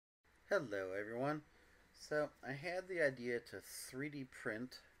Hello everyone. So I had the idea to 3D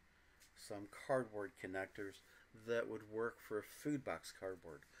print some cardboard connectors that would work for FoodboxConnectors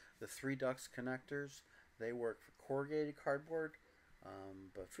cardboard. The 3 ducts connectors, they work for corrugated cardboard,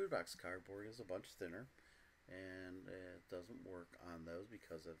 but FoodboxConnectors cardboard is a bunch thinner and it doesn't work on those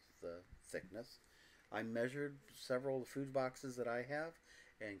because of the thickness. I measured several of the food boxes that I have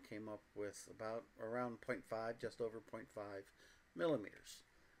and came up with about around zero point 0.5, just over zero point 0.5 millimeters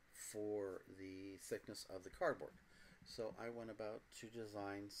for the thickness of the cardboard. So I went about to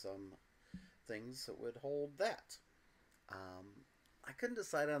design some things that would hold that. I couldn't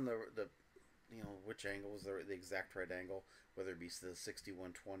decide on the which angle was the exact right angle, whether it be the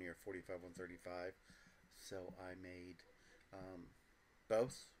 60-120 or 45-135. So I made um,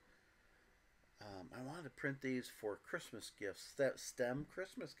 both. I wanted to print these for Christmas gifts, STEM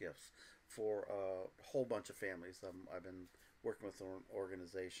Christmas gifts for a whole bunch of families. I've been working with an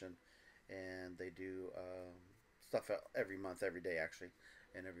organization, and they do stuff every month, every day actually,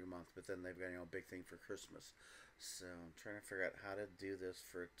 and every month. But then they've got a big thing for Christmas. So I'm trying to figure out how to do this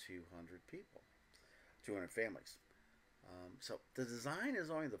for 200 people, 200 families. So the design is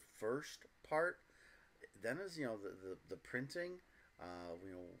only the first part. Then is the printing.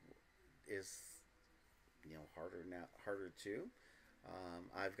 You know is harder too.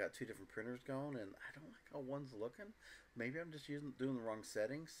 I've got two different printers going, and I don't like how one's looking. Maybe I'm just doing the wrong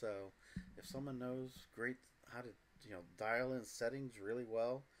settings. So if someone knows great how to dial in settings really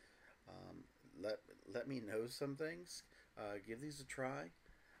well, um, let me know some things. Give these a try.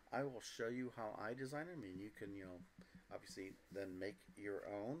 I will show you how I design them, and you can obviously then make your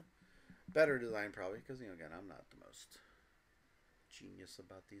own better design probably because again I'm not the most genius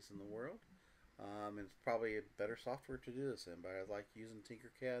about these in the world. It's probably a better software to do this in, but I like using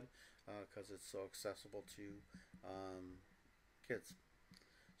tinkercad because it's so accessible to kids.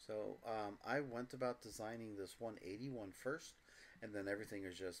 So I went about designing this 181 first, and then everything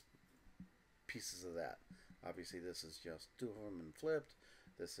is just pieces of that. Obviously, this is just two of them and flipped.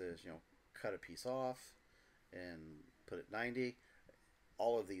 This is cut a piece off and put it 90.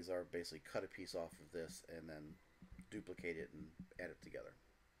 All of these are basically cut a piece off of this and then duplicate it and add it together.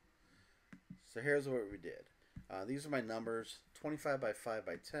 So here's what we did. These are my numbers. 25 by 5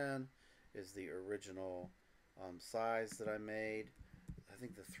 by 10 is the original size that I made. I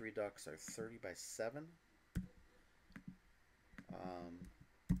think the 3 ducts are 30 by 7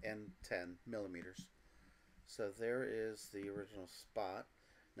 and 10 millimeters. So there is the original spot.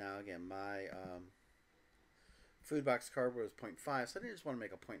 Now again, my food box cardboard is 0.5, so I didn't just want to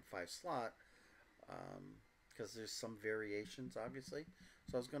make a 0.5 slot because there's some variations, obviously.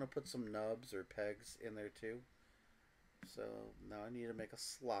 So I was going to put some nubs or pegs in there too. So now I need to make a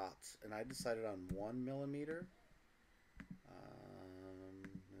slot, and I decided on 1 millimeter.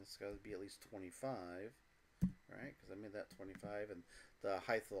 It's got to be at least 25, right? Because I made that 25, and the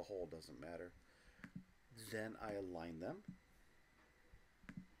height of the hole doesn't matter. Then I align them,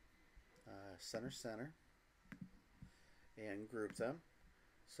 center, and group them.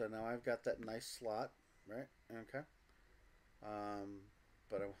 So now I've got that nice slot, right? Okay.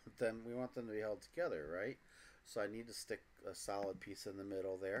 But we want them to be held together, right? So I need to stick a solid piece in the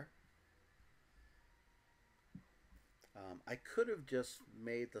middle there. I could have just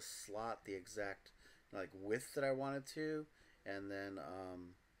made the slot the exact width that I wanted to, and then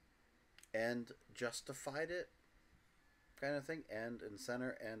end justified it, kind of thing. End in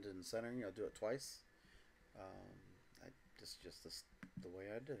center, do it twice. Just the way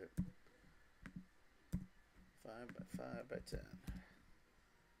I did it. 5 by 5 by 10.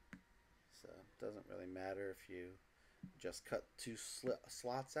 So it doesn't really matter if you just cut two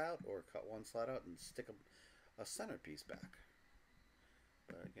slots out or cut one slot out and stick a center piece back.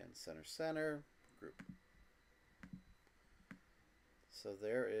 But again, center, group. So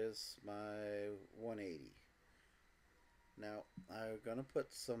there is my 180. Now I'm going to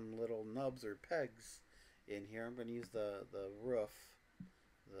put some little nubs or pegs in here. I'm going to use the roof,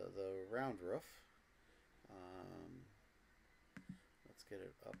 the round roof. Let's get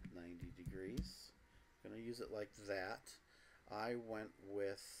it up 90 degrees. I'm going to use it like that. I went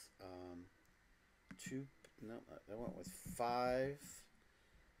with I went with 5,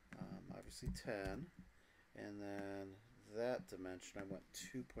 obviously 10, and then that dimension I went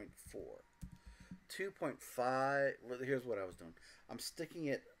 2.4. 2.5, well, here's what I was doing. I'm sticking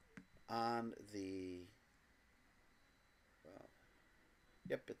it on the,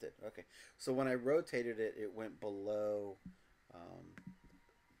 yep, it did. Okay. So when I rotated it, it went below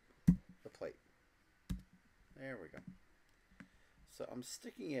the plate. There we go. So I'm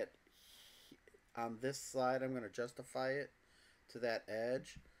sticking it on this side. I'm going to justify it to that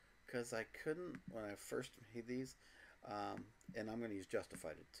edge because I couldn't when I first made these, and I'm going to use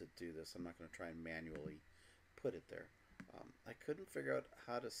Justified to do this. I'm not going to try and manually put it there. I couldn't figure out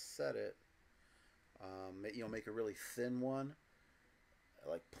how to set it. Make a really thin one,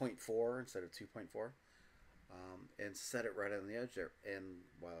 like 0.4 instead of 2.4, and set it right on the edge there. And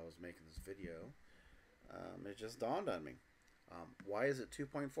while I was making this video, it just dawned on me. Why is it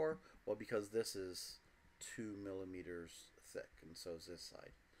 2.4? Well, because this is 2 millimeters thick, and so is this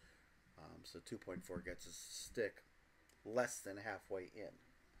side. So 2.4 gets a stick less than halfway in.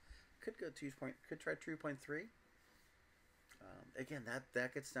 Could go could try 2.3. Again,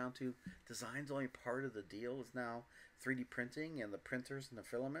 that gets down to design's only part of the deal. Is now 3D printing and the printers and the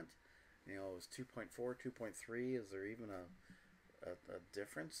filament. Is 2.4, 2.3. Is there even a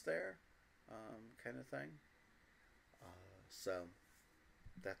difference there? Kind of thing. So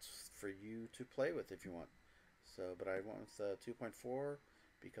that's for you to play with if you want. But I went with 2.4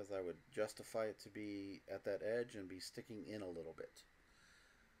 because I would justify it to be at that edge and be sticking in a little bit.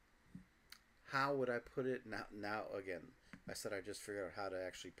 How would I put it now again, I said I just figured out how to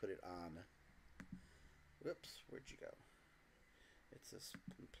actually put it on. Whoops, where'd you go? It's this,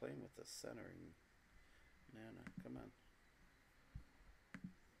 I'm playing with the centering. No, come on.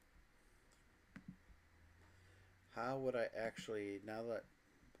 How would I actually, what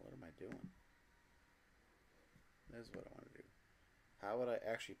am I doing? This is what I want to do. How would I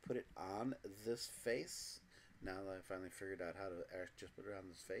actually put it on this face? Now that I finally figured out how to just put it on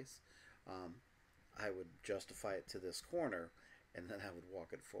this face, I would justify it to this corner, and then I would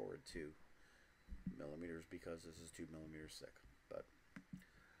walk it forward 2 millimeters because this is 2 millimeters thick. But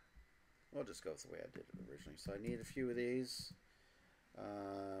we'll just go with the way I did it originally. So I need a few of these.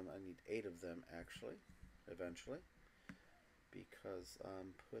 I need 8 of them actually, eventually, because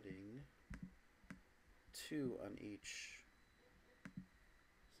I'm putting 2 on each.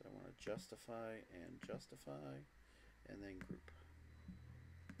 So I want to justify and then group.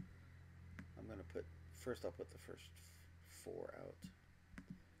 I'm going to first I'll put the first 4 out.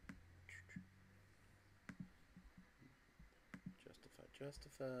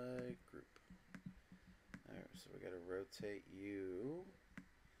 Justify, group. Alright, so we got to rotate you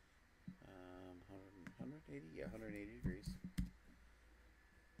 180, yeah, 180 degrees.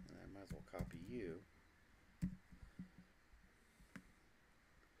 And I might as well copy you.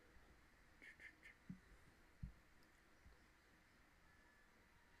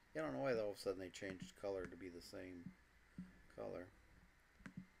 I don't know why all of a sudden they changed color to be the same color.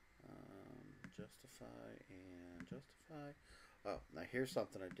 Justify and justify. Oh, now here's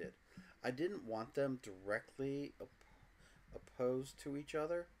something I did. I didn't want them directly opposed to each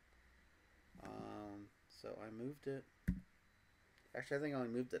other. So I moved it. Actually, I think I only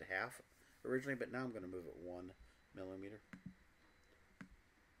moved it half originally, but now I'm going to move it 1 millimeter.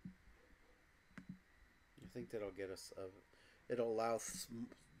 I think that'll get us it'll allow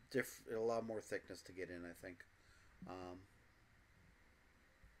more thickness to get in, I think.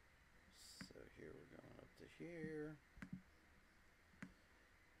 So here we're going up to here.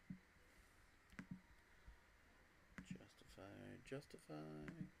 Justify.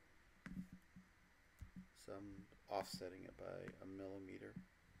 So I'm offsetting it by 1 millimeter.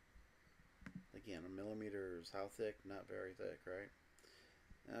 Again, 1 millimeter is how thick? Not very thick, right?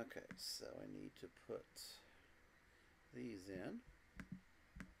 Okay, so I need to put these in.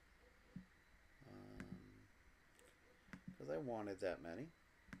 Because I wanted that many.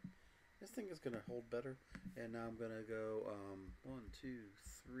 This thing is going to hold better. And now I'm going to go 1, 2,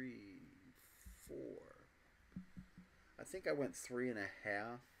 3, 4. I think I went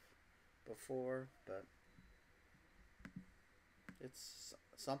 3.5 before, but it's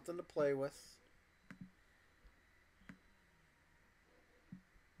something to play with.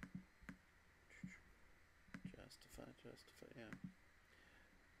 Justify, yeah.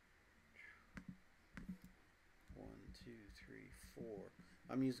 1, 2, 3, 4.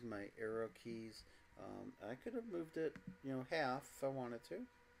 I'm using my arrow keys. I could have moved it, half if I wanted to.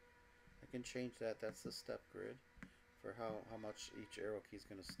 I can change that. That's the step grid for how much each arrow key is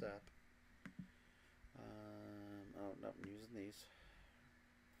going to step. Oh, no, I'm using these.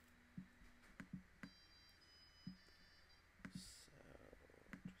 So,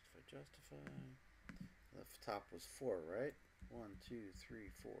 justify. The top was 4, right? 1, 2,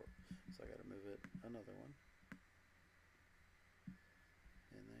 3, 4. So I got to move it another one.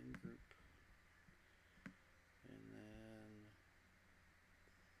 And then group. And then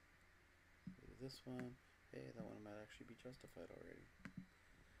this one. Hey, that one might actually be justified already.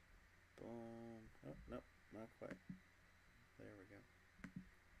 Boom. Oh, nope, not quite. There we go.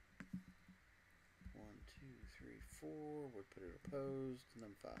 1, 2, 3, 4. We'll put it opposed, and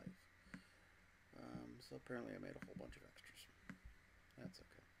then 5. So apparently I made a whole bunch of extras. That's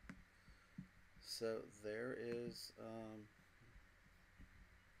okay. So there is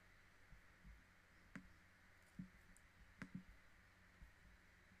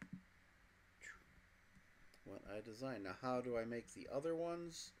what I designed. Now how do I make the other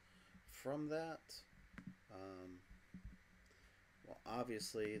ones from that? Um, well,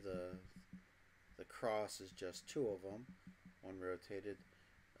 obviously the cross is just two of them, one rotated.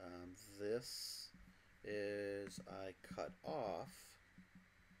 This is I cut off.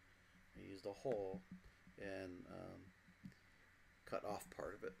 I used a hole and cut off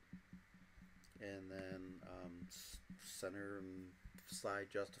part of it, and then center and side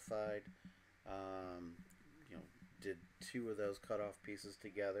justified. You know, did two of those cut off pieces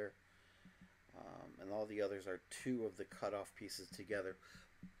together, and all the others are two of the cut off pieces together.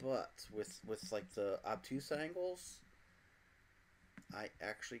 But with like the obtuse angles, I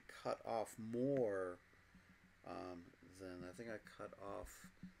actually cut off more than I think I cut off.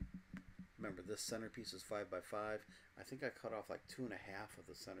 Remember, this centerpiece is 5x5. I think I cut off like 2.5 of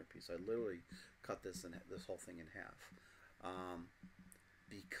the centerpiece. I literally cut this whole thing in half,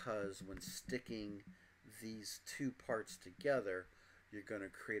 because when sticking these two parts together, you're going to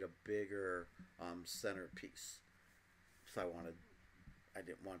create a bigger centerpiece. So I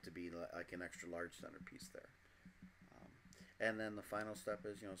didn't want it to be like an extra large centerpiece there. And then the final step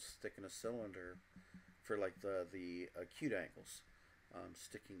is, sticking a cylinder for like the acute angles.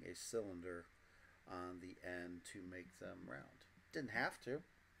 Sticking a cylinder on the end to make them round. Didn't have to.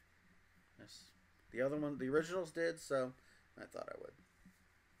 Yes. The other one, the originals did, so I thought I would.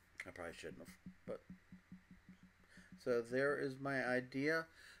 I probably shouldn't have, but so there is my idea.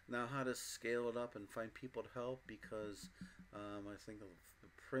 Now how to scale it up and find people to help, because I think of the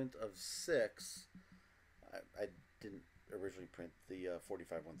print of 6. I didn't originally print the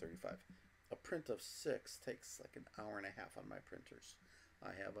 45-135. A print of 6 takes like an hour and a half on my printers.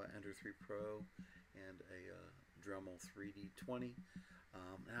 I have an Ender 3 Pro and a Dremel 3D20,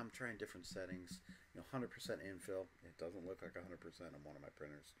 and I'm trying different settings. 100% infill. It doesn't look like 100% on one of my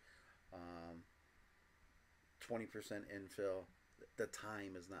printers. 20% infill. The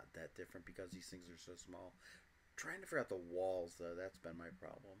time is not that different because these things are so small. Trying to figure out the walls, though, that's been my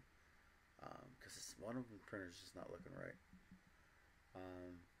problem, because one of the printers is just not looking right.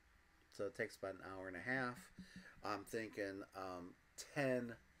 So it takes about an hour and a half. I'm thinking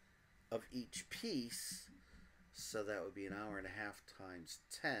 10 of each piece, so that would be an hour and a half times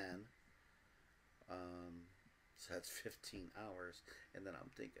 10. So that's 15 hours, and then I'm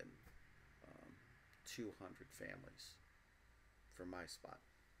thinking 200 families for my spot.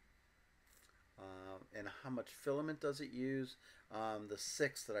 And how much filament does it use? The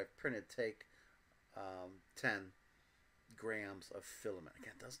 6 that I've printed take 10 grams of filament.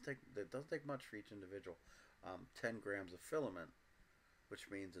 Again, it doesn't take much for each individual. 10 grams of filament, which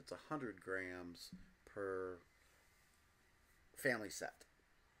means it's 100 grams per family set.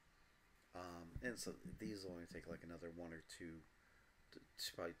 And so these only take like another 1 or 2,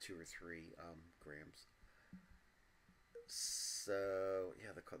 probably 2 or 3 grams. So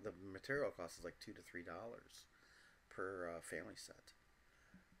yeah, the material cost is like $2 to $3 per family set.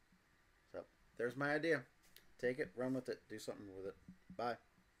 So there's my idea. Take it, run with it, do something with it. Bye.